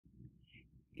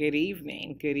Good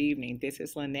evening. Good evening. This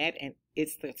is Lynette, and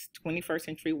it's the 21st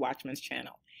Century Watchman's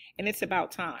Channel. And it's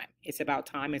about time. It's about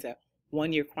time is a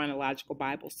one-year chronological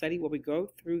Bible study where we go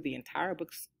through the entire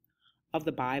books of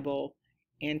the Bible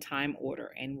in time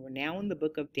order. And we're now in the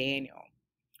book of Daniel,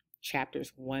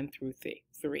 chapters 1 through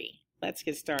 3. Let's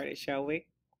get started, shall we?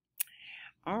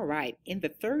 All right. In the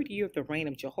third year of the reign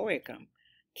of Jehoiakim,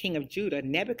 king of Judah,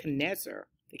 Nebuchadnezzar,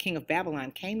 the king of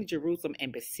Babylon, came to Jerusalem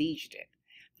and besieged it.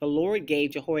 The Lord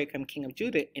gave Jehoiakim, king of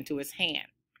Judah, into his hand,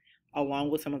 along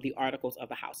with some of the articles of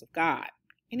the house of God.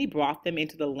 And he brought them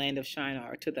into the land of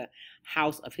Shinar, to the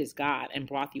house of his God, and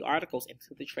brought the articles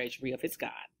into the treasury of his God,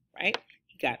 right?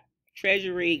 He got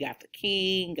treasury, got the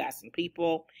king, got some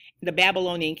people. And the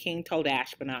Babylonian king told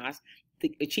Ashpenaz,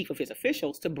 the chief of his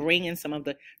officials, to bring in some of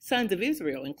the sons of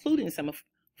Israel, including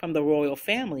from the royal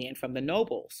family and from the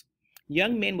nobles,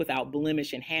 young men without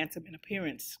blemish and handsome in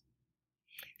appearance,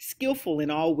 skillful in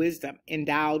all wisdom,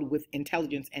 endowed with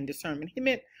intelligence and discernment. He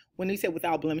meant, when he said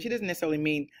without blemish, he doesn't necessarily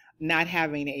mean not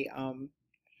having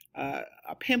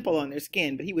a pimple on their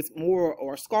skin, but he was more,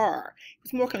 or a scar. He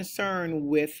was more concerned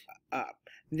with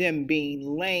them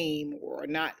being lame or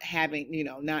not having,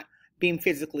 not being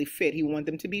physically fit. He wanted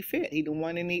them to be fit. He didn't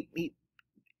want any,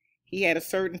 he had a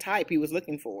certain type he was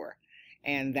looking for.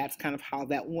 And that's kind of how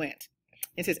that went.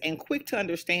 It says, and quick to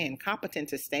understand, competent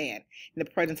to stand in the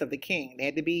presence of the king. They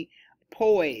had to be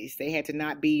poised. They had to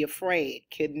not be afraid.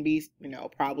 Couldn't be,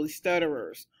 probably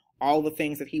stutterers. All the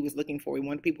things that he was looking for. He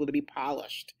wanted people to be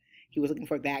polished. He was looking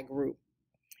for that group.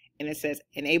 And it says,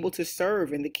 and able to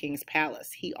serve in the king's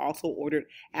palace. He also ordered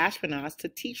Ashpenaz to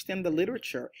teach them the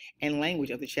literature and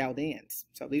language of the Chaldeans.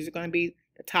 So these are going to be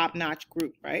the top-notch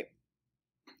group, right?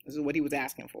 This is what he was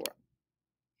asking for.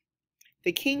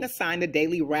 The king assigned a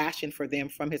daily ration for them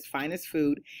from his finest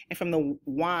food and from the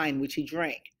wine which he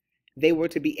drank. They were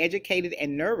to be educated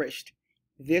and nourished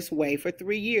this way for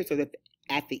 3 years, so that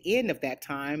at the end of that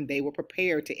time, they were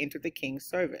prepared to enter the king's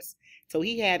service. So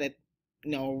he had a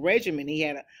regimen. He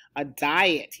had a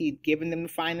diet. He'd given them the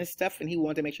finest stuff, and he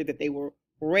wanted to make sure that they were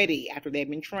ready after they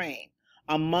had been trained.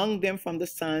 Among them from the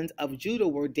sons of Judah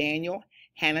were Daniel,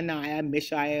 Hananiah,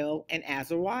 Mishael, and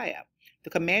Azariah. The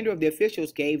commander of the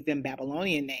officials gave them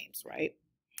Babylonian names, right?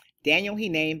 Daniel he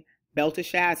named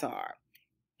Belteshazzar.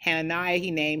 Hananiah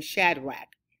he named Shadrach.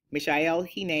 Mishael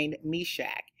he named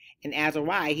Meshach. And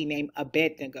Azariah he named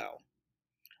Abednego.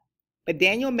 But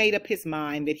Daniel made up his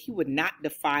mind that he would not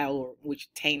defile or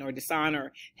which taint or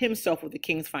dishonor himself with the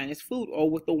king's finest food or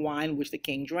with the wine which the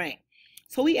king drank.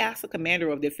 So he asked the commander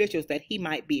of the officials that he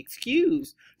might be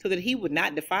excused so that he would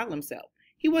not defile himself.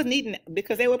 He wasn't eating,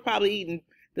 because they were probably eating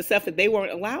the stuff that they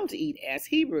weren't allowed to eat as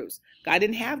Hebrews. God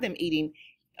didn't have them eating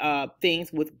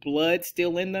things with blood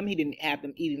still in them. He didn't have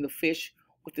them eating the fish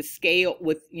with the scale,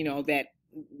 with, that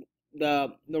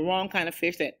the wrong kind of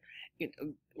fish, that,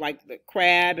 like the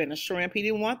crab and the shrimp. He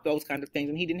didn't want those kinds of things.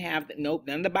 And he didn't have, none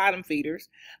of the bottom feeders.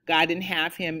 God didn't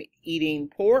have him eating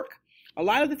pork. A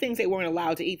lot of the things they weren't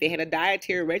allowed to eat, they had a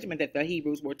dietary regimen that the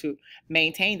Hebrews were to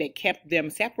maintain that kept them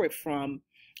separate from,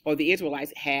 or the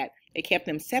Israelites had, they kept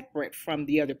them separate from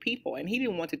the other people. And he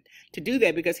didn't want to do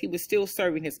that because he was still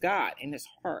serving his God in his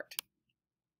heart.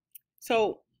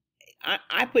 So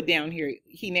I put down here,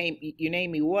 you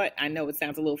name me what? I know it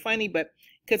sounds a little funny, but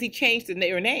because he changed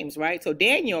their names, right? So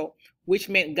Daniel, which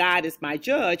meant God is my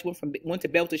judge, went to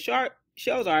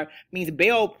Belteshazzar, means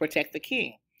Baal protect the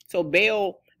king. So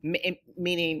Baal,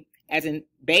 meaning as in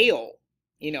Baal,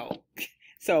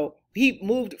 So he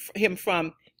moved him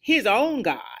from his own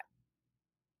God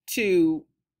to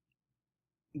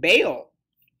Baal.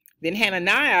 Then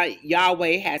Hananiah,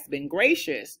 Yahweh has been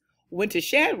gracious, went to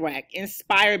Shadrach,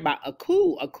 inspired by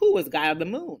Aku. Aku is God of the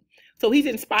moon. So he's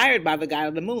inspired by the God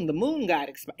of the moon. The moon God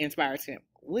inspires him.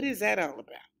 What is that all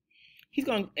about? He's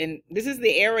going, and this is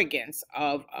the arrogance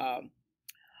of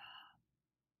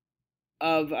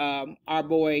our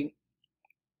boy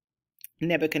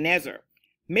Nebuchadnezzar.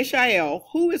 Mishael,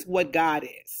 who is what God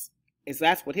is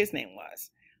that's what his name was.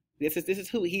 This is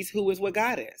who is what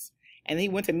God is. And he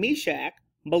went to Meshach,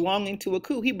 belonging to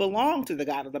Aku. He belonged to the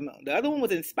God of the moon. The other one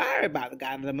was inspired by the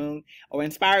God of the moon, or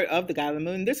inspired of the God of the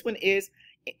moon. This one is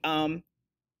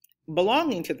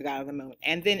belonging to the God of the moon.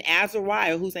 And then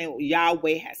Azariah, whose name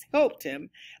Yahweh has helped him,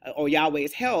 or Yahweh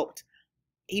has helped,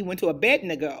 he went to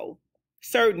Abednego,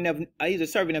 he's a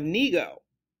servant of Nego,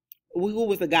 who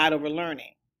was the God over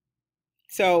learning.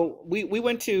 So we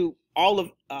went to all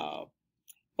of,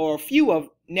 or a few of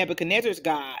Nebuchadnezzar's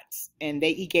gods, and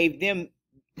he gave them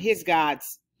his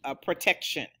gods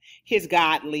protection, his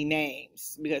godly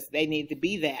names, because they need to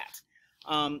be that.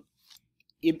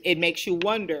 It makes you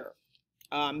wonder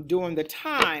during the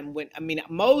time when,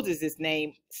 Moses'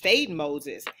 name stayed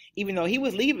Moses, even though he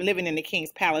was living in the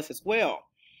king's palace as well.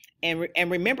 And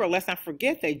remember, let's not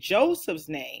forget that Joseph's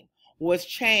name was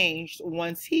changed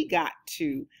once he got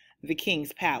to the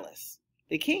king's palace.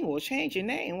 The king will change your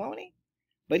name, won't he?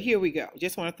 But here we go.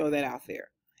 Just want to throw that out there.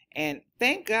 And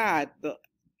thank God,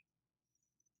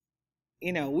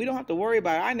 we don't have to worry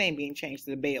about our name being changed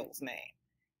to the Baal's name.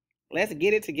 Let's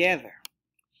get it together.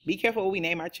 Be careful what we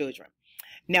name our children.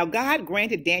 Now God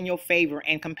granted Daniel favor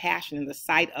and compassion in the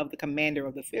sight of the commander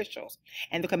of the officials.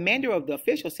 And the commander of the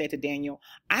officials said to Daniel,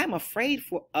 I am afraid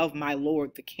of my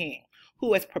lord the king,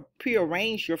 who has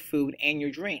prearranged your food and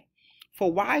your drink.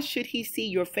 For why should he see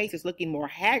your faces looking more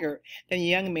haggard than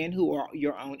young men who are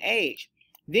your own age?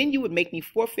 Then you would make me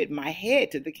forfeit my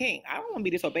head to the king. I don't want to be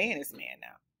disobeying this man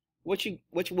now. What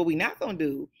we not going to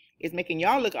do is making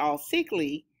y'all look all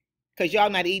sickly because y'all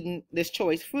not eating this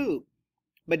choice food.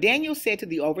 But Daniel said to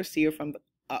the overseer from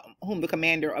whom the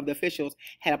commander of the officials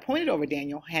had appointed over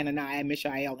Daniel, Hananiah,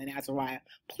 Mishael, and Azariah,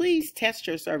 please test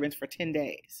your servants for 10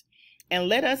 days, and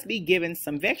let us be given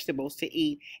some vegetables to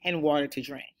eat and water to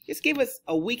drink. Just give us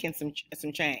a week and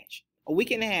some change, a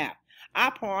week and a half. I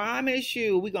promise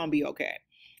you we're going to be okay.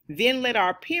 Then let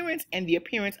our appearance and the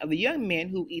appearance of the young men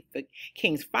who eat the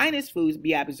king's finest foods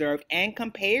be observed and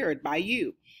compared by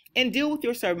you, and deal with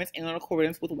your servants in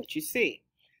accordance with what you see.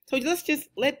 So let's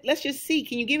just see.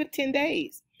 Can you give it 10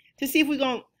 days to see if we're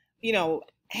going to,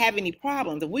 have any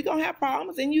problems? If we're going to have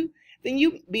problems, then you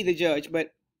be the judge.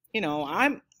 But,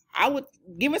 I would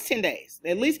give us 10 days.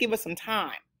 At least give us some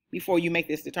time before you make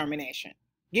this determination.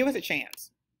 Give us a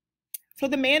chance. So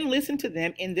the man listened to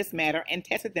them in this matter and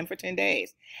tested them for 10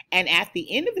 days. And at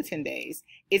the end of the 10 days,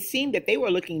 it seemed that they were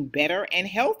looking better and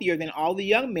healthier than all the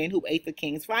young men who ate the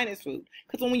king's finest food.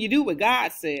 Because when you do what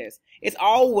God says, it's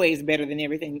always better than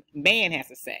everything man has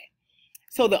to say.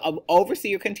 So the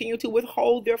overseer continued to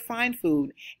withhold their fine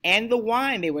food and the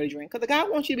wine they were to drink. Because God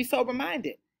wants you to be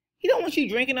sober-minded. He don't want you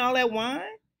drinking all that wine.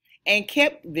 And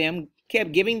kept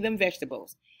giving them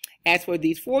vegetables. As for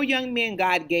these 4 young men,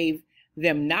 God gave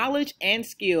them knowledge and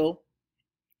skill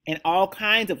in all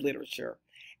kinds of literature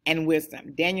and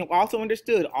wisdom. Daniel also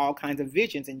understood all kinds of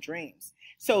visions and dreams.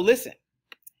 So listen,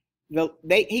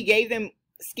 he gave them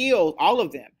skills, all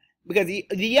of them, because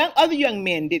the other young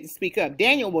men didn't speak up.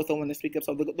 Daniel was the one to speak up.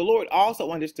 So the Lord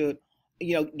also understood,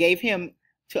 gave him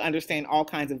to understand all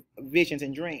kinds of visions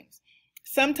and dreams.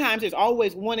 Sometimes there's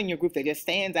always one in your group that just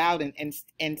stands out and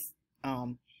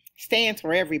stands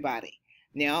for everybody.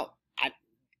 Now,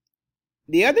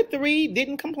 the other 3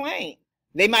 didn't complain.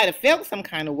 They might have felt some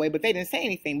kind of way, but they didn't say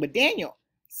anything. But Daniel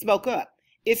spoke up.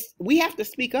 We have to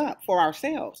speak up for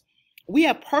ourselves. We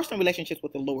have personal relationships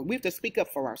with the Lord. We have to speak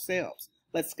up for ourselves.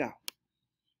 Let's go.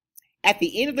 At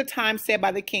the end of the time set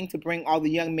by the king to bring all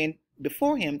the young men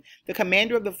before him, the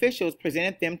commander of the officials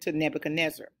presented them to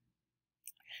Nebuchadnezzar.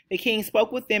 The king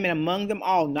spoke with them, and among them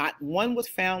all, not one was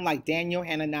found like Daniel,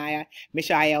 Hananiah,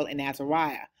 Mishael, and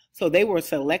Azariah. So they were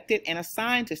selected and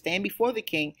assigned to stand before the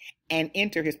king and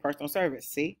enter his personal service.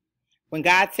 See, when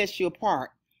God sets you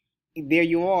apart, there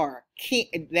you are.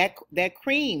 That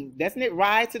cream, doesn't it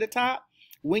rise to the top?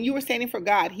 When you are standing for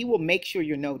God, he will make sure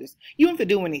you're noticed. You don't have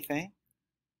to do anything.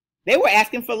 They were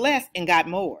asking for less and got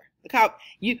more. Look how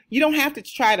you don't have to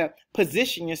try to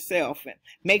position yourself and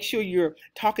make sure you're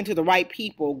talking to the right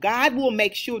people. God will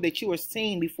make sure that you are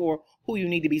seen before who you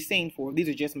need to be seen for. These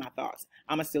are just my thoughts.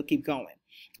 I'm going to still keep going.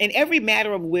 In every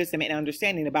matter of wisdom and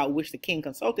understanding about which the king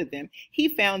consulted them, he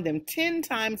found them 10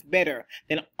 times better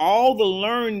than all the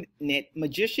learned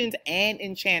magicians and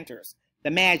enchanters,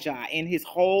 the magi, in his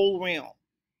whole realm.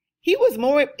 They were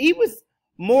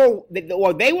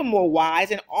more wise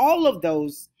than all of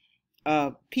those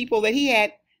people that he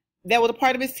had that was a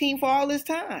part of his team for all this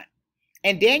time.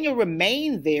 And Daniel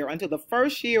remained there until the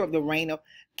first year of the reign of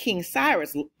King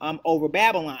Cyrus over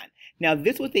Babylon. Now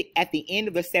this was at the end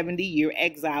of the 70-year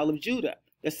exile of Judah,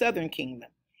 the southern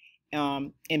kingdom,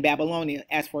 in Babylonia,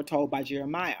 as foretold by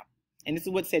Jeremiah. And this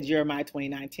is what said Jeremiah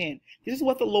 29:10. This is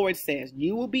what the Lord says: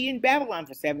 you will be in Babylon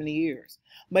for 70 years.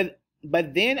 But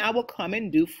then I will come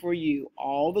and do for you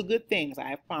all the good things I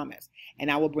have promised,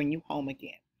 and I will bring you home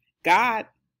again. God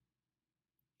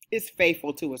is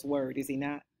faithful to his word, is he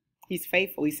not? He's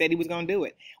faithful. He said he was going to do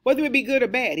it. Whether it be good or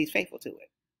bad, he's faithful to it.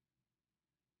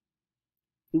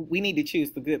 We need to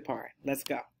choose the good part. Let's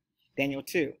go. Daniel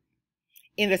 2.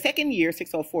 In the second year,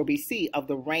 604 BC, of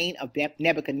the reign of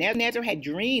Nebuchadnezzar had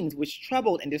dreams which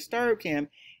troubled and disturbed him,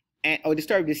 or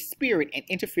disturbed his spirit and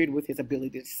interfered with his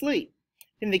ability to sleep.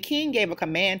 Then the king gave a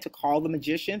command to call the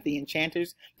magicians, the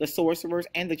enchanters, the sorcerers,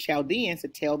 and the Chaldeans to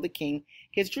tell the king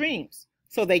his dreams.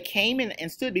 So they came in and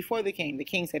stood before the king. The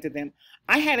king said to them,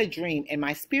 I had a dream, and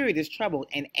my spirit is troubled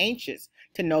and anxious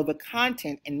to know the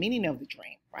content and meaning of the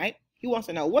dream, right? He wants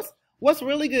to know what's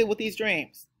really good with these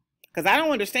dreams, because I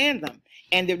don't understand them,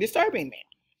 and they're disturbing me.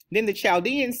 Then the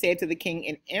Chaldean said to the king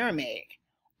in Aramaic,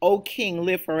 O king,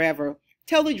 live forever.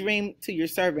 Tell the dream to your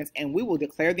servants, and we will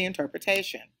declare the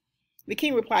interpretation. The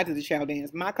king replied to the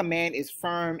Chaldeans, my command is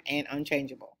firm and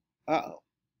unchangeable. Uh-oh.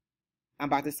 I'm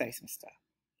about to say some stuff.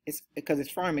 It's because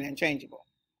it's firm and unchangeable.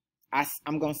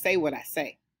 I'm going to say what I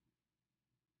say.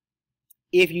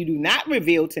 If you do not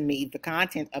reveal to me the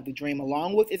content of the dream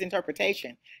along with its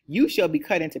interpretation, you shall be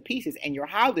cut into pieces, and your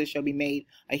houses shall be made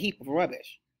a heap of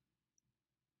rubbish.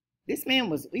 This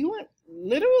man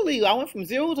I went from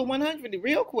 0 to 100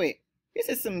 real quick. This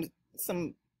is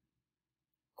some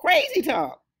crazy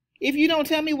talk. If you don't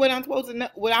tell me what I'm supposed to know,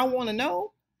 what I want to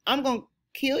know, I'm going to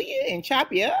kill you and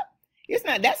chop you up.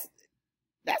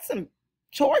 That's some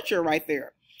torture right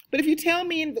there. But if you tell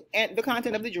me the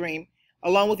content of the dream,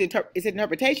 along with its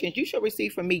interpretations, you shall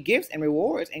receive from me gifts and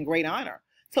rewards and great honor.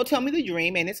 So tell me the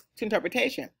dream and its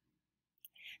interpretation.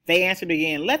 They answered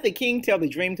again, let the king tell the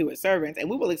dream to his servants, and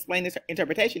we will explain this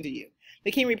interpretation to you.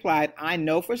 The king replied, I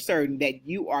know for certain that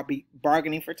you are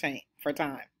bargaining for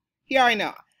time. He already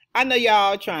know. I know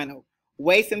y'all trying to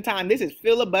waste some time. This is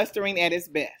filibustering at its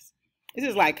best. This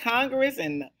is like Congress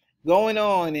and going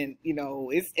on, and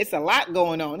it's a lot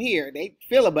going on here. They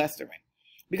filibustering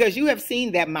because you have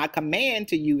seen that my command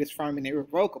to you is firm and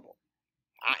irrevocable.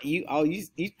 You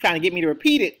trying to get me to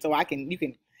repeat it so you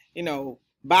can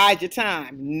bide your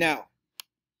time. No.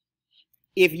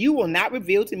 If you will not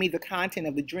reveal to me the content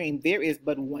of the dream, there is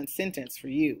but one sentence for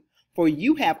you. For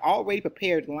you have already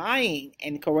prepared lying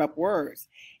and corrupt words,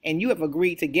 and you have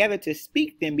agreed together to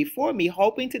speak them before me,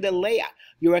 hoping to delay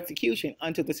your execution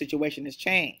until the situation is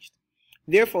changed.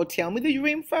 Therefore, tell me the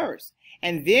dream first,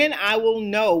 and then I will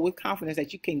know with confidence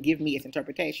that you can give me its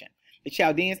interpretation. The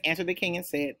Chaldeans answered the king and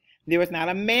said, there is not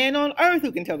a man on earth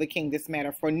who can tell the king this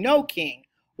matter, for no king,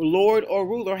 lord, or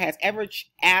ruler has ever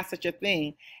asked such a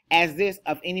thing as this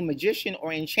of any magician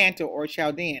or enchanter or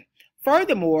Chaldean.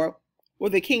 Furthermore,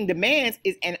 what the king demands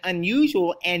is an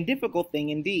unusual and difficult thing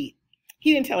indeed.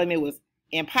 He didn't tell him it was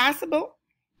impossible.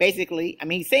 Basically,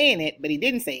 he's saying it, but he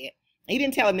didn't say it. He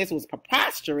didn't tell him this was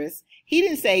preposterous. He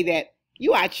didn't say that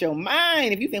you out your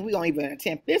mind if you think we're going to even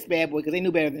attempt this bad boy, because they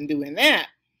knew better than doing that.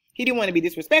 He didn't want to be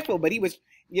disrespectful, but he was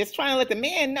just trying to let the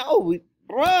man know,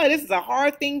 bruh, this is a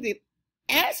hard thing to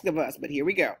ask of us, but here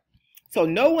we go. So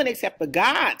no one except the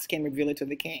gods can reveal it to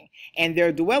the king, and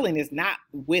their dwelling is not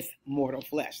with mortal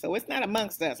flesh. So it's not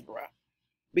amongst us, bruh.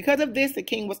 Because of this, the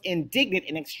king was indignant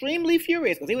and extremely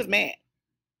furious because he was mad.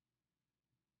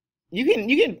 You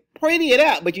can pretty it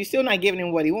up, but you're still not giving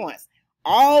him what he wants.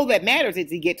 All that matters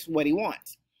is he gets what he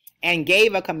wants, and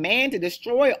gave a command to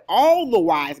destroy all the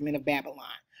wise men of Babylon.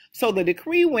 So the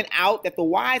decree went out that the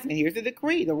wise men, here's the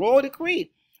decree, the royal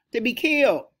decree, to be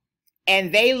killed.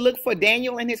 And they looked for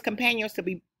Daniel and his companions to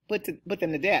be put them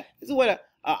to death. This is what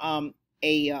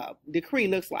a decree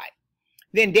looks like.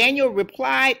 Then Daniel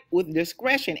replied with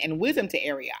discretion and wisdom to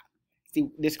Arioch. See,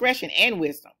 discretion and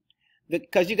wisdom.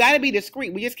 Because you got to be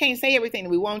discreet. We just can't say everything that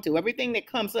we want to. Everything that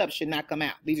comes up should not come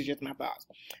out. These are just my thoughts.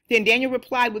 Then Daniel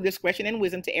replied with discretion and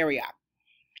wisdom to Arioch,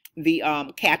 the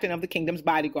captain of the kingdom's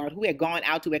bodyguard, who had gone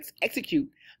out to execute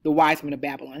the wise men of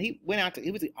Babylon. He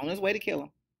was on his way to kill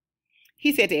him.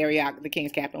 He said to Arioch, the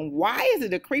king's captain, why is the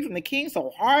decree from the king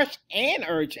so harsh and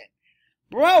urgent?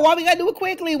 Bro, why we gotta do it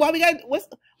quickly? Why is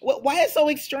it so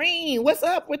extreme? What's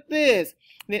up with this?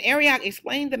 Then Arioch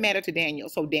explained the matter to Daniel.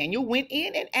 So Daniel went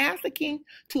in and asked the king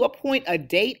to appoint a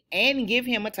date and give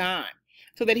him a time,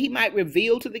 so that he might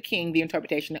reveal to the king the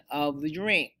interpretation of the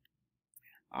dream.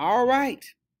 All right.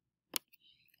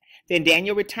 Then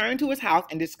Daniel returned to his house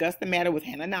and discussed the matter with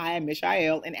Hananiah,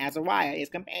 Mishael, and Azariah, his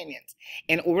companions,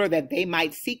 in order that they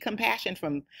might seek compassion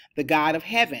from the God of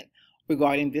heaven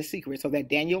regarding this secret, so that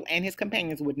Daniel and his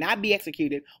companions would not be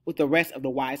executed with the rest of the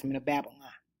wise men of Babylon.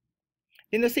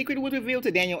 Then the secret was revealed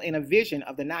to Daniel in a vision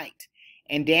of the night,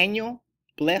 and Daniel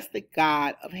blessed the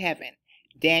God of heaven.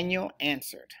 Daniel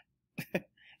answered.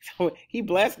 So he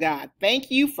blessed God. Thank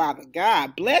you, Father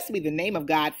God. Blessed be the name of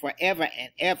God forever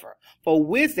and ever. For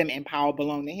wisdom and power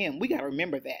belong to him. We got to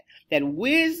remember that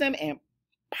wisdom and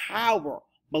power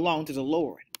belong to the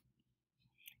Lord.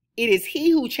 It is he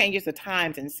who changes the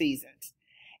times and seasons.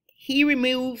 He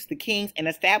removes the kings and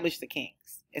establishes the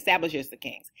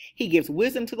kings. He gives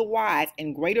wisdom to the wise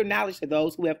and greater knowledge to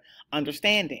those who have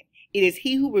understanding. It is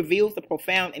he who reveals the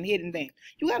profound and hidden things.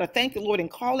 You got to thank the Lord and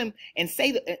call him and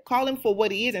call him for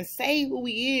what he is and say who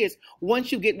he is once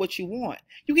you get what you want.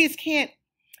 You just can't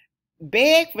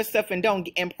beg for stuff and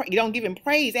you don't give him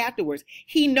praise afterwards.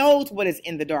 He knows what is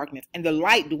in the darkness, and the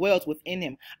light dwells within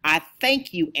him. I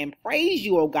thank you and praise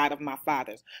you, O God of my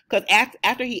fathers. Because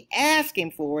after he asked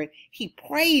him for it, he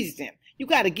praised him. You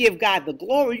got to give God the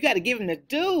glory. You got to give him the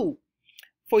due.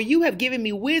 For you have given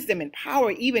me wisdom and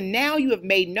power. Even now you have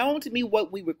made known to me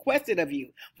what we requested of you.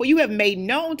 For you have made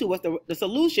known to us the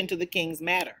solution to the king's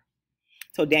matter.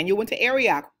 So Daniel went to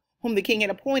Arioch, whom the king had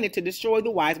appointed to destroy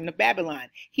the wise men of Babylon.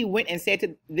 He went and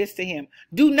said this to him: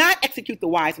 do not execute the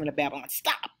wise men of Babylon.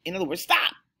 Stop. In other words,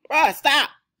 stop. Bruh, stop.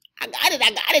 I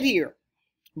got it here.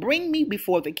 Bring me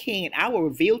before the king, and I will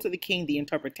reveal to the king the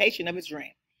interpretation of his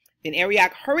dream. Then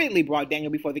Arioch hurriedly brought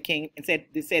Daniel before the king and said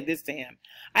this to him: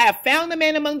 I have found a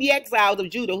man among the exiles of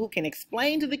Judah who can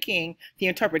explain to the king the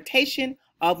interpretation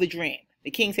of the dream.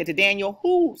 The king said to Daniel,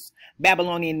 whose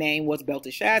Babylonian name was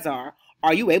Belteshazzar,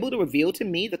 are you able to reveal to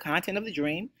me the content of the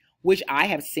dream, which I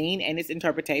have seen and its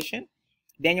interpretation?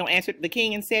 Daniel answered the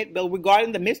king and said, well,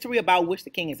 regarding the mystery about which the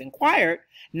king has inquired,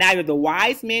 neither the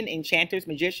wise men, enchanters,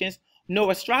 magicians,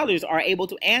 nor astrologers are able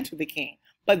to answer the king.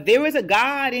 But there is a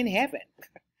God in heaven.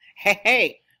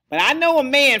 Hey, but I know a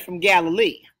man from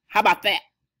Galilee. How about that?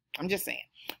 I'm just saying.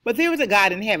 But there is a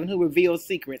God in heaven who reveals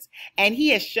secrets, and he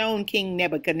has shown King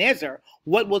Nebuchadnezzar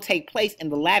what will take place in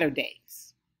the latter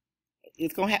days.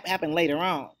 It's going to happen later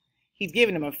on. He's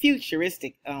giving him a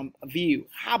futuristic view.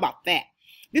 How about that?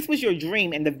 This was your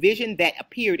dream and the vision that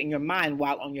appeared in your mind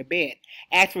while on your bed.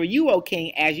 As for you, O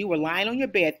king, as you were lying on your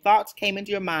bed, thoughts came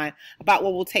into your mind about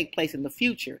what will take place in the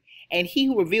future. And he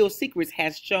who reveals secrets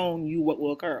has shown you what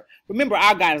will occur. Remember,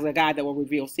 our God is a God that will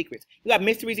reveal secrets. You got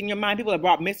mysteries in your mind. People have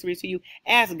brought mysteries to you.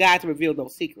 Ask God to reveal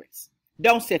those secrets.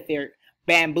 Don't sit there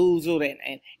bamboozled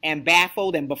and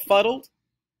baffled and befuddled.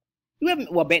 You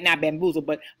haven't, well, not bamboozled,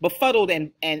 but befuddled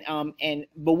and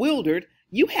bewildered.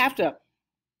 You have to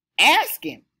ask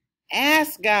him.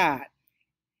 Ask God.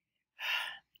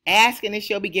 Ask and it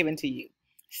shall be given to you.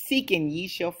 Seek and ye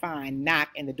shall find. Knock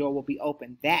and the door will be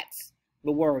open. That's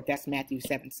the word. That's Matthew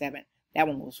 7:7. That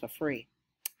one was for free.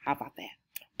 How about that?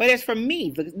 But as for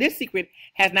me, this secret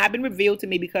has not been revealed to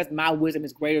me because my wisdom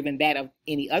is greater than that of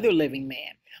any other living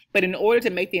man, but in order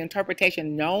to make the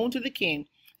interpretation known to the king,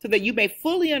 so that you may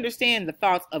fully understand the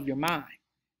thoughts of your mind.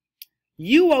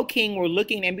 You, O king, were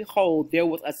looking, and behold, there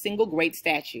was a single great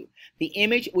statue. The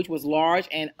image, which was large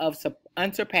and of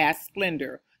unsurpassed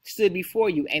splendor, stood before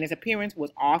you, and its appearance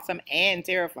was awesome and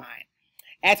terrifying.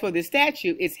 As for the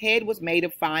statue, its head was made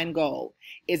of fine gold,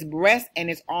 its breast and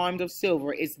its arms of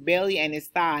silver, its belly and its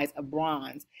thighs of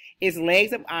bronze, its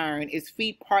legs of iron, its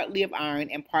feet partly of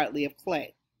iron and partly of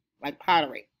clay, like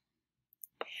pottery.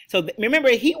 So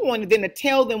remember, he wanted them to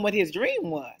tell them what his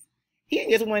dream was. He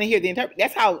didn't just want to hear the interpretation.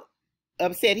 That's how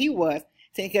upset he was,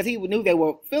 because he knew they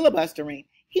were filibustering.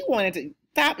 He wanted to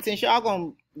stop, since y'all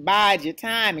gonna bide your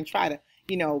time and try to,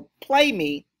 play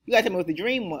me. You gotta tell me what the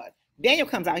dream was. Daniel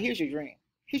comes out. Here's your dream.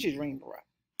 Here's your dream, bro.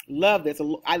 Love this. The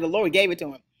Lord gave it to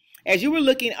him. As you were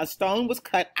looking, a stone was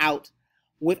cut out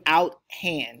without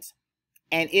hands,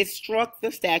 and it struck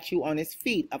the statue on its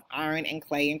feet of iron and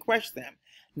clay and crushed them.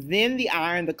 Then the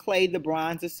iron, the clay, the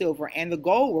bronze, the silver, and the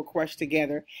gold were crushed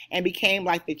together and became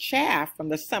like the chaff from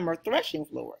the summer threshing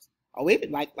floors. Oh,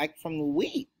 even like from the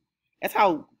wheat. That's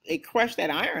how it crushed that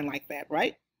iron like that,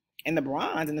 right? And the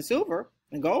bronze and the silver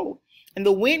and gold. And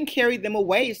the wind carried them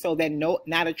away so that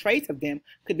not a trace of them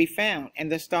could be found.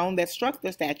 And the stone that struck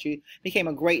the statue became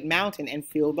a great mountain and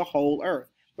filled the whole earth.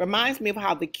 Reminds me of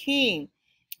how the king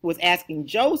was asking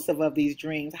Joseph of these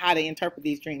dreams, how to interpret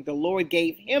these dreams. The Lord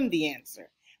gave him the answer.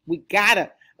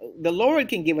 The Lord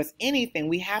can give us anything.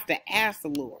 We have to ask the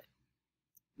Lord.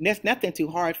 There's nothing too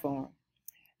hard for him.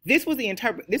 This was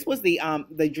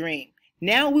the dream.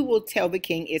 Now we will tell the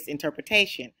king its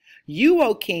interpretation. You,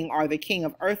 O king, are the king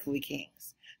of earthly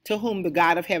kings, to whom the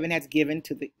God of heaven has given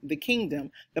to the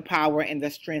kingdom, the power and the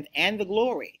strength and the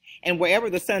glory. And wherever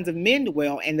the sons of men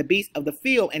dwell, and the beasts of the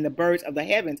field and the birds of the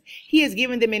heavens, he has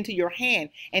given them into your hand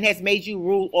and has made you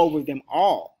ruler over them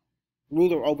all.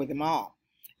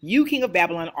 You, king of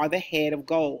Babylon, are the head of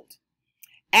gold.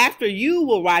 After you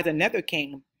will rise another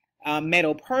king,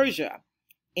 Medo-Persia,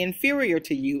 inferior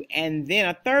to you, and then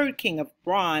a third king of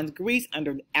bronze, Greece,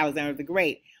 under Alexander the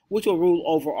Great, which will rule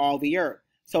over all the earth.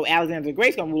 So Alexander the Great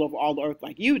is going to rule over all the earth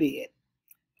like you did.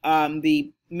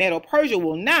 The Medo-Persia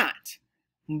will not,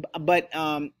 but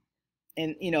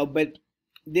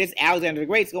this Alexander the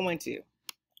Great is going to.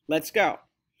 Let's go.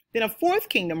 Then a fourth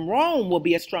kingdom, Rome, will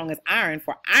be as strong as iron,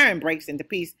 for iron breaks to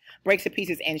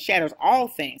pieces and shatters all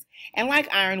things. And like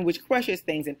iron, which crushes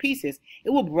things in pieces,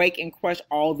 it will break and crush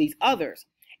all these others.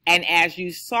 And as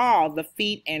you saw the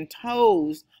feet and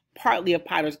toes partly of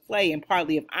potter's clay and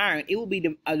partly of iron. It will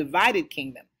be a divided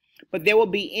kingdom, but there will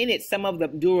be in it some of the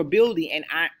durability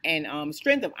and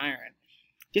strength of iron,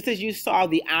 just as you saw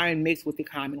the iron mixed with the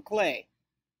common clay.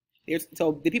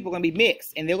 So the people are going to be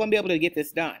mixed, and they're going to be able to get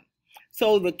this done.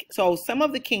 So some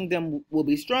of the kingdom will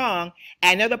be strong,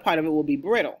 and another part of it will be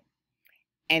brittle.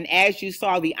 And as you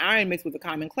saw the iron mixed with the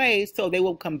common clay, so they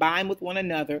will combine with one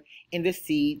another in the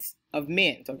seeds of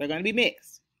men. So they're going to be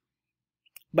mixed.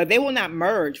 But they will not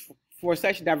merge, for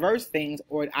such diverse things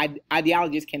or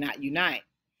ideologies cannot unite,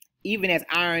 even as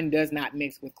iron does not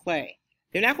mix with clay.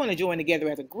 They're not going to join together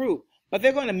as a group, but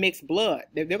they're going to mix blood.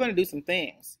 They're going to do some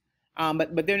things.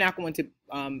 But they're not going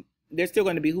to, they're still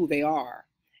going to be who they are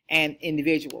and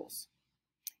individuals.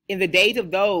 In the days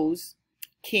of those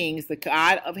kings, the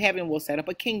God of heaven will set up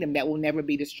a kingdom that will never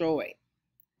be destroyed.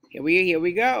 Here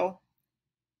we go.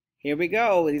 Here we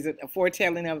go. It is a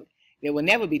foretelling of it will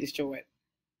never be destroyed.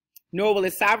 Nor will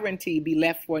its sovereignty be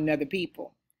left for another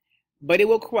people. But it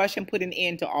will crush and put an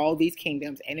end to all these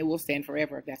kingdoms, and it will stand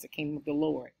forever. That's the kingdom of the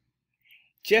Lord.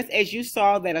 Just as you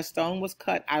saw that a stone was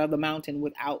cut out of the mountain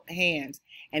without hands,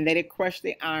 and that it crushed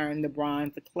the iron, the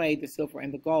bronze, the clay, the silver,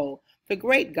 and the gold, the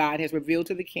great God has revealed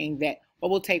to the king that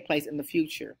what will take place in the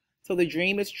future. So the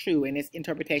dream is true, and its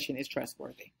interpretation is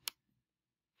trustworthy.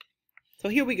 So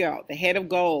here we go. The head of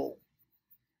gold,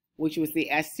 which was the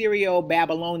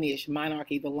Assyrio-Babylonish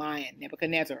monarchy, the lion,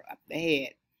 Nebuchadnezzar, up the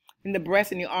head. In the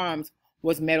breast and the arms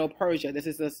was Medo Persia. This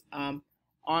is the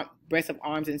breast of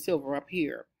arms in silver up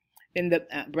here. Then the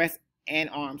breast and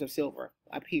arms of silver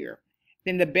up here.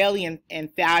 Then the belly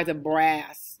and thighs of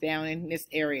brass down in this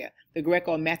area. The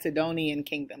Greco-Macedonian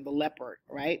kingdom, the leopard,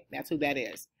 right? That's who that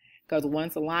is. Because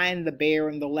one's the lion, the bear,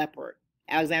 and the leopard.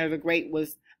 Alexander the Great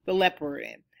was the leopard,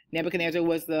 and Nebuchadnezzar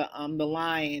was the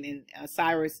lion, and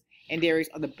Cyrus and Darius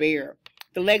are the bear.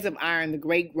 The legs of iron, the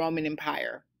great Roman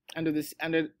Empire under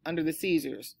the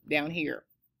Caesars down here.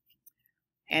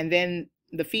 And then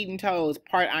the feet and toes,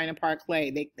 part iron and part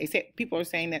clay. They say, people are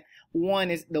saying that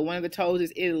one of the toes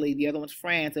is Italy, the other one's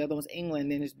France, the other one's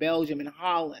England, then there's Belgium and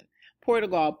Holland,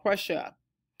 Portugal, Prussia,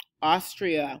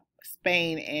 Austria,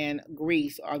 Spain, and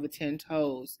Greece are the 10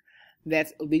 toes.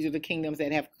 These are the kingdoms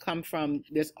that have come from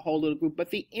this whole little group.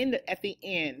 But at the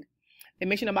end, they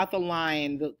mention about the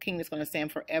lion, the king that's going to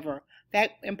stand forever.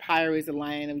 That empire is the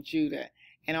Lion of Judah.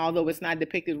 And although it's not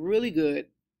depicted really good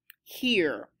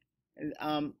here,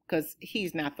 because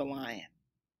he's not the lion.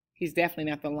 He's definitely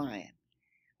not the lion.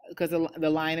 Because the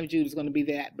Lion of Judah is going to be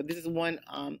that. But this is one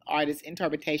artist's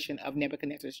interpretation of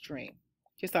Nebuchadnezzar's dream.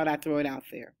 Just thought I'd throw it out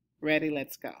there. Ready?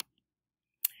 Let's go.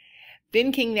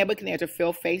 Then King Nebuchadnezzar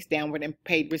fell face downward and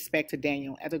paid respect to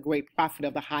Daniel as a great prophet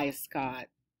of the highest God,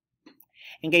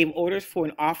 and gave orders for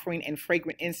an offering and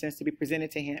fragrant incense to be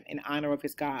presented to him in honor of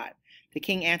his God. The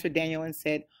king answered Daniel and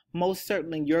said, "Most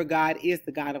certainly your God is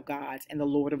the God of gods and the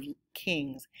Lord of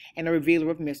kings and a revealer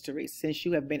of mysteries, since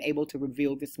you have been able to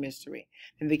reveal this mystery."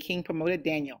 Then the king promoted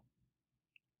Daniel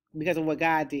because of what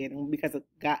God did, and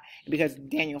because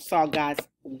Daniel saw God's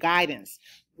guidance.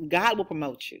 God will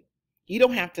promote you. You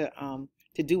don't have to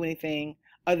do anything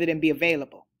other than be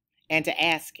available and to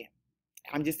ask him.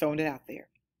 I'm just throwing it out there.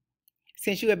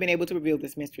 Since you have been able to reveal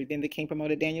this mystery, then the king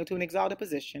promoted Daniel to an exalted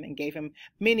position and gave him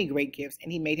many great gifts,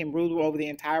 and he made him ruler over the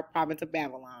entire province of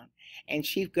Babylon and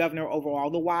chief governor over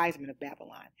all the wise men of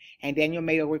Babylon. And Daniel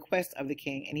made a request of the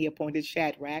king, and he appointed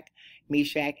Shadrach,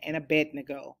 Meshach, and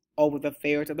Abednego over the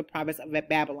affairs of the province of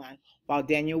Babylon, while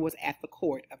Daniel was at the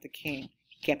court of the king.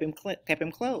 He kept him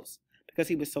close because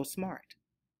he was so smart.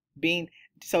 Don't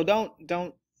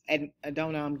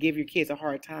give your kids a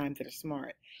hard time that are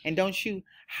smart, and don't you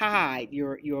hide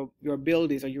your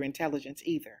abilities or your intelligence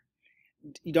either.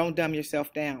 You don't dumb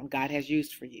yourself down. God has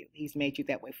used for you. He's made you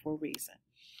that way for a reason.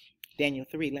 Daniel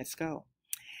 3. Let's go.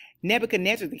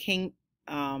 Nebuchadnezzar the king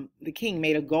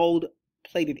made a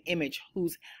gold-plated image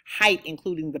whose height,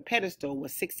 including the pedestal,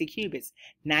 was 60 cubits,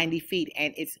 90 feet,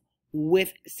 and its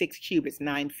width 6 cubits,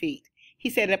 9 feet. He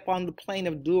set it up on the plain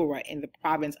of Dura in the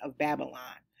province of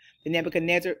Babylon. Then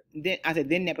Nebuchadnezzar,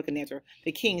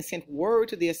 the king sent word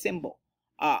to assemble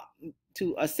the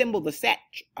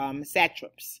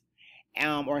satraps,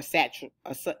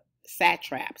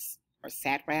 or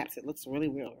satraps. It looks really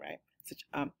weird, right?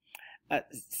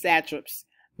 Satraps,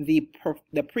 the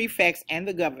prefects and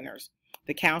the governors,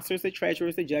 the counselors, the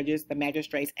treasurers, the judges, the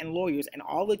magistrates, and lawyers, and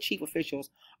all the chief officials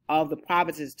of the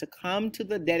provinces to come to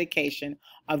the dedication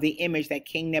of the image that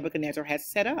King Nebuchadnezzar has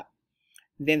set up.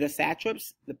 Then the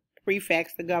satraps, the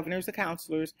prefects, the governors, the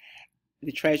counselors,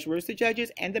 the treasurers, the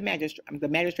judges, and the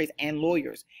magistrates and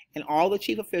lawyers, and all the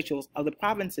chief officials of the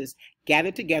provinces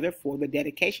gathered together for the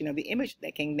dedication of the image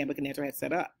that King Nebuchadnezzar had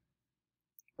set up.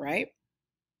 right?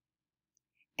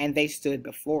 And they stood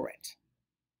before it.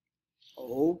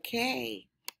 Okay.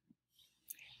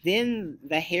 Then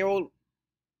the herald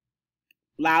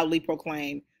loudly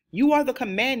proclaimed, "You are the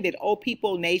commanded, O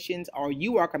people, nations," or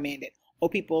 "You are commanded, O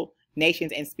people,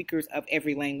 nations, and speakers of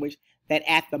every language, that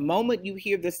at the moment you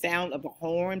hear the sound of the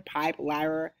horn, pipe,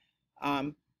 lyre,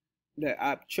 the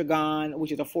trigon,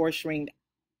 which is a four-stringed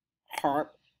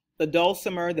harp, the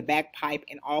dulcimer, the bagpipe,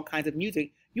 and all kinds of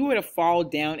music, you are to fall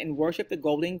down and worship the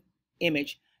golden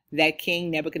image that King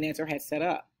Nebuchadnezzar had set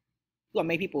up." You're going to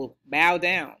make people bow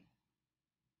down.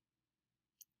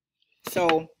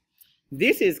 So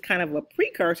this is kind of a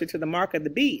precursor to the mark of the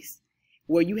beast,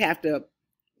 where you have to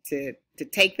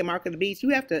take the mark of the beast, you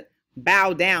have to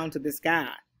bow down to this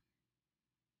God.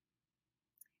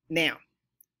 Now,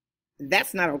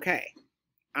 that's not okay.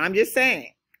 I'm just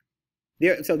saying.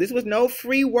 So this was no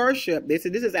free worship. This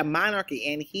is a monarchy,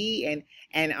 and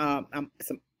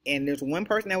and there's one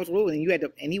person that was ruling.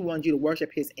 And he wanted you to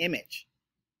worship his image.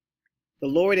 The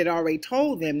Lord had already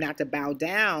told them not to bow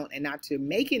down and not to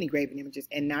make any graven images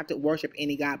and not to worship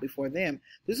any God before them.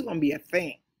 This is going to be a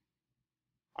thing.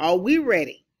 Are we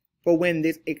ready for when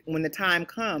the time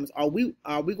comes? Are we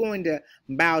going to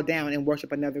bow down and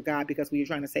worship another God because we are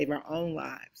trying to save our own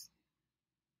lives?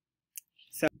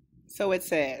 So it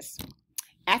says,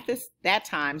 at that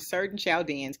time, certain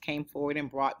Chaldeans came forward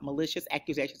and brought malicious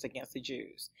accusations against the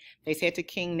Jews. They said to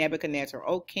King Nebuchadnezzar,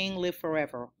 "O king, live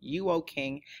forever. You, O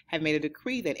king, have made a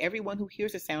decree that everyone who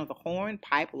hears the sound of the horn,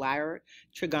 pipe, lyre,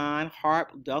 trigon,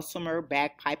 harp, dulcimer,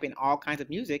 bagpipe, and all kinds of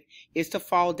music is to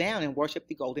fall down and worship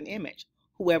the golden image.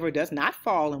 Whoever does not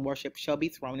fall and worship shall be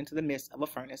thrown into the midst of a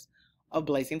furnace of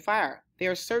blazing fire.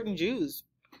 There are certain Jews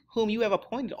whom you have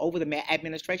appointed over the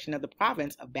administration of the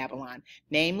province of Babylon,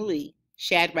 namely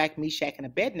Shadrach, Meshach, and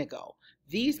Abednego.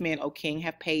 These men, O king,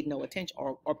 have paid no attention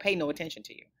or pay no attention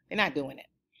to you." They're not doing it.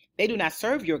 "They do not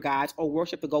serve your gods or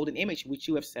worship the golden image which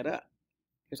you have set up."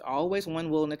 There's always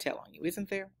one willing to tell on you, isn't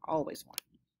there? Always one.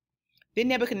 Then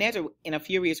Nebuchadnezzar, in a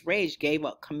furious rage, gave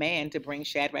a command to bring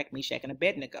Shadrach, Meshach, and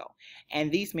Abednego.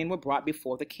 And these men were brought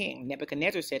before the king.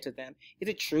 Nebuchadnezzar said to them, "Is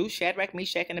it true, Shadrach,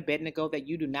 Meshach, and Abednego, that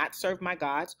you do not serve my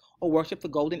gods or worship the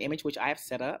golden image which I have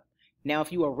set up? Now,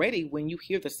 if you are ready, when you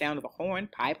hear the sound of the horn,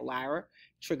 pipe, lyre,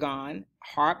 trigon,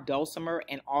 harp, dulcimer,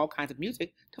 and all kinds of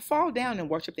music, to fall down and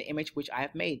worship the image which I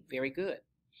have made, very good.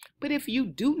 But if you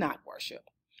do not worship,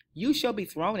 you shall be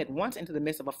thrown at once into the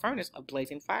midst of a furnace of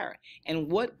blazing fire.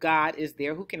 And what God is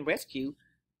there who can rescue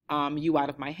you out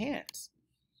of my hands?"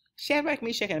 Shadrach,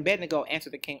 Meshach, and Abednego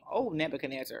answered the king, "O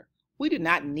Nebuchadnezzar, we do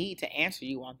not need to answer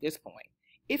you on this point.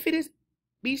 If it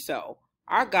be so,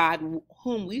 our God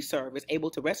whom we serve is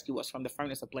able to rescue us from the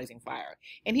furnace of blazing fire,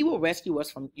 and he will rescue us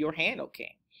from your hand, O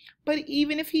king. But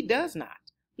even if he does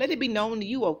not, let it be known to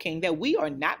you, O king, that we are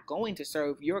not going to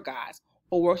serve your gods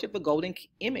or worship the golden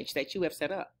image that you have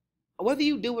set up. Whether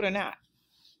you do it or not,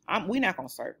 we're not going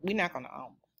to serve. We're not going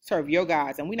to serve your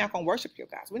gods, and we're not going to worship your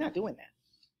gods. We're not doing that.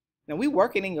 Now, we're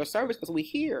working in your service because we're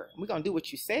here. We're going to do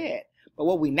what you said. But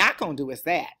what we're not going to do is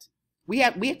that. We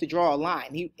have to draw a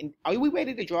line. Are we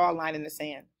ready to draw a line in the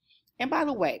sand? And by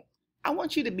the way, I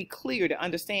want you to be clear to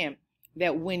understand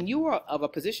that when you are of a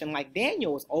position like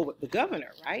Daniel was over the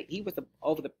governor, right? He was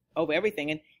over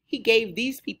everything, and he gave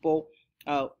these people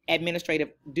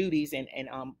administrative duties and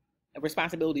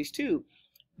responsibilities too.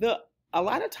 A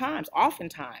lot of times,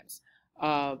 oftentimes,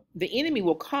 the enemy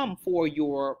will come for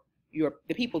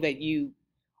the people that you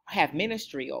have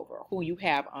ministry over, who you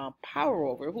have power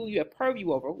over, who you have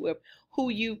purview over, who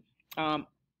you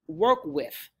work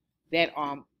with, that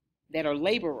are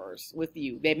laborers with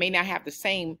you. They may not have the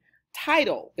same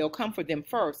title. They'll come for them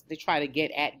first to try to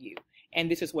get at you. And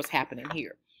this is what's happening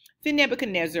here. Then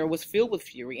Nebuchadnezzar was filled with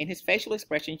fury, and his facial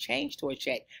expression changed toward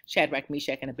Shadrach,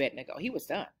 Meshach, and Abednego. He was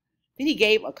done. Then he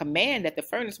gave a command that the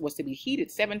furnace was to be heated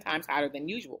 7 times hotter than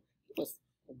usual. He was,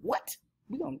 what?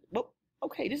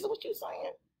 Okay, this is what you're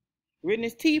saying? Gritting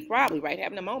his teeth, probably, right?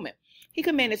 Having a moment. He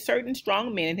commanded certain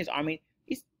strong men in his army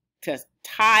to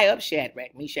tie up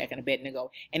Shadrach, Meshach, and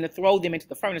Abednego and to throw them into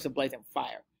the furnace of blazing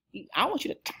fire. I want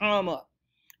you to tie them up.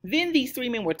 Then these 3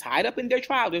 men were tied up in their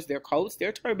trousers, their coats,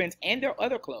 their turbans, and their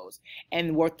other clothes,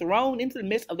 and were thrown into the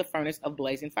midst of the furnace of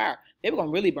blazing fire. They were going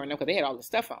to really burn up because they had all this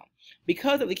stuff on.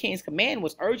 Because of the king's command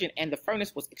was urgent and the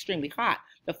furnace was extremely hot,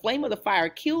 the flame of the fire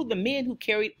killed the men who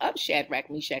carried up Shadrach,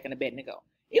 Meshach, and Abednego.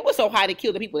 It was so hot it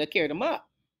killed the people that carried them up,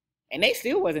 and they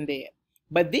still wasn't dead.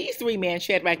 But these 3 men,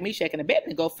 Shadrach, Meshach, and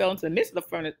Abednego, fell into the midst of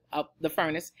the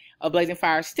furnace of blazing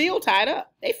fire, still tied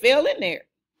up. They fell in there.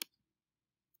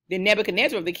 Then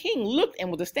Nebuchadnezzar the king looked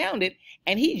and was astounded,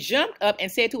 and he jumped up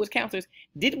and said to his counselors,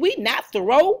 "Did we not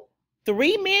throw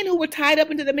 3 men who were tied up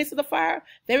into the midst of the fire?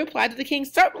 They replied to the king,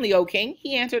 certainly, O king.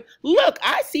 He answered, look,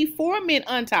 I see 4 men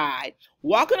untied,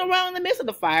 walking around in the midst of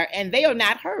the fire, and they are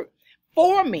not hurt.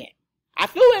 4 men. I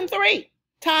threw in 3,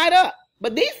 tied up.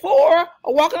 But these 4 are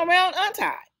walking around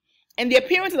untied. And the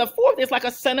appearance of the 4th is like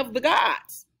a son of the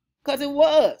gods. Because it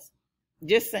was.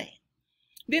 Just saying.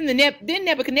 Then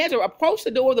Nebuchadnezzar approached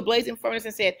the door of the blazing furnace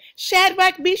and said,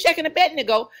 Shadrach, Meshach, and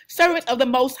Abednego, servants of the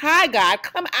Most High God,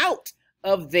 come out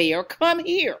of there, come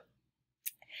here.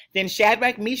 Then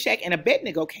Shadrach, Meshach, and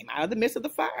Abednego came out of the midst of the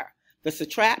fire. The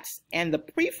satraps and the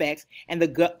prefects and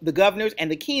the governors and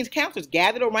the king's counselors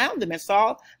gathered around them and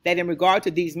saw that in regard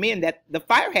to these men that the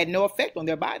fire had no effect on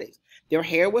their bodies. Their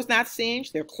hair was not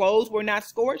singed, their clothes were not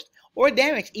scorched or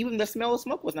damaged. Even the smell of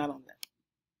smoke was not on them.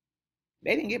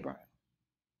 They didn't get burned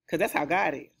because that's how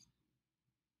God is.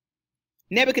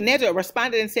 Nebuchadnezzar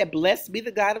responded and said, blessed be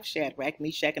the God of Shadrach,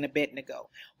 Meshach, and Abednego,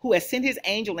 who has sent his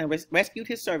angel and rescued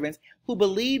his servants who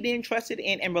believed in, trusted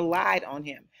in, and relied on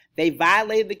him. They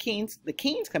violated the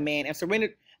king's command and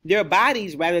surrendered their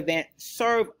bodies rather than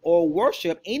serve or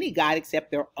worship any god except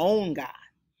their own God.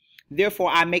 Therefore,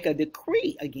 I make a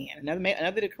decree again,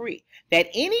 another decree, that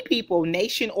any people,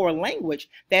 nation, or language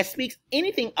that speaks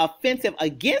anything offensive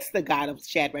against the God of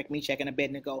Shadrach, Meshach, and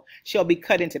Abednego shall be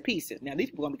cut into pieces. Now, these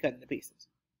people are going to be cut into pieces.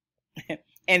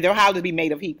 And their houses be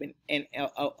made of heap and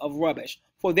of rubbish.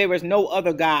 For there is no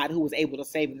other God who was able to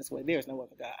save in this way. There is no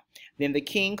other God. Then the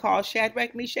king caused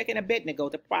Shadrach, Meshach, and Abednego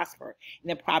to prosper in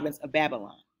the province of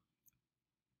Babylon.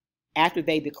 After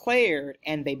they declared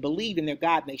and they believed in their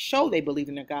God, they showed they believed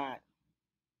in their God,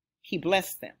 he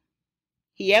blessed them.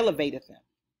 He elevated them.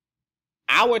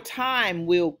 Our time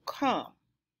will come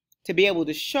to be able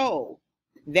to show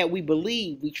that we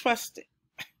believe, we trust it,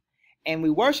 and we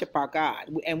worship our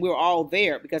God. And we're all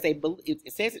there because they believe.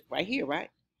 It says it right here, right?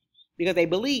 Because they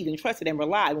believed and trusted and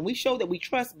relied. When we show that we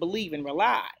trust, believe, and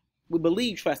rely, we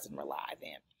believe, trust, and rely,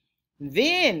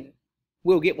 then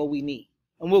we'll get what we need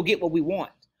and we'll get what we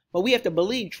want. But we have to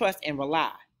believe, trust, and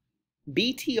rely.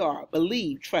 BTR,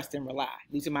 believe, trust, and rely.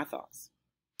 These are my thoughts.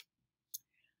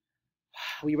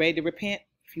 Are you ready to repent?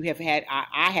 If you have had,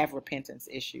 I have repentance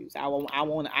issues. Things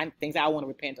I want to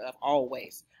repent of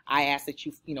always. I ask that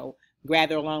you,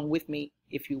 gather along with me,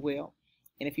 if you will.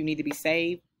 And if you need to be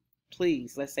saved,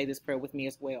 please, let's say this prayer with me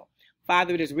as well.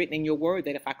 Father, it is written in your word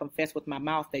that if I confess with my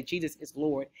mouth that Jesus is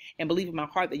Lord and believe in my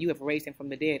heart that you have raised him from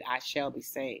the dead, I shall be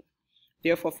saved.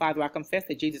 Therefore, Father, I confess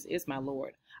that Jesus is my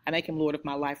Lord. I make him Lord of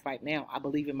my life right now. I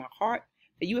believe in my heart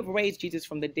that you have raised Jesus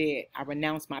from the dead. I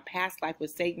renounce my past life with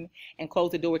Satan and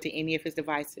close the door to any of his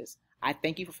devices. I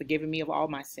thank you for forgiving me of all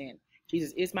my sin.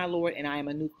 Jesus is my Lord, and I am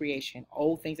a new creation.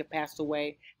 Old things have passed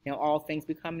away. Now all things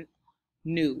become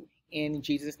new. In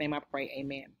Jesus' name I pray,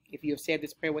 amen. If you have said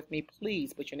this prayer with me,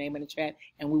 please put your name in the chat,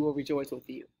 and we will rejoice with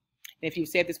you. And if you've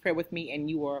said this prayer with me and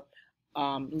you are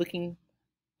looking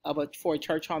for a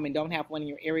church home and don't have one in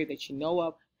your area that you know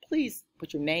of, please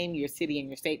put your name, your city, and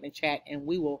your state in the chat, and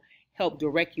we will help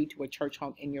direct you to a church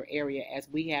home in your area, as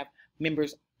we have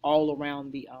members all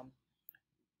around the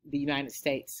United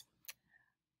States.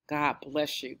 God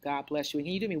bless you. God bless you. And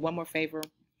can you do me one more favor?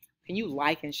 Can you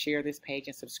like and share this page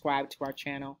and subscribe to our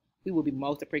channel? We will be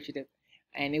most appreciative,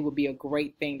 and it would be a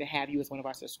great thing to have you as one of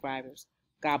our subscribers.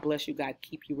 God bless you. God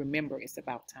keep you. Remember, it's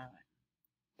about time.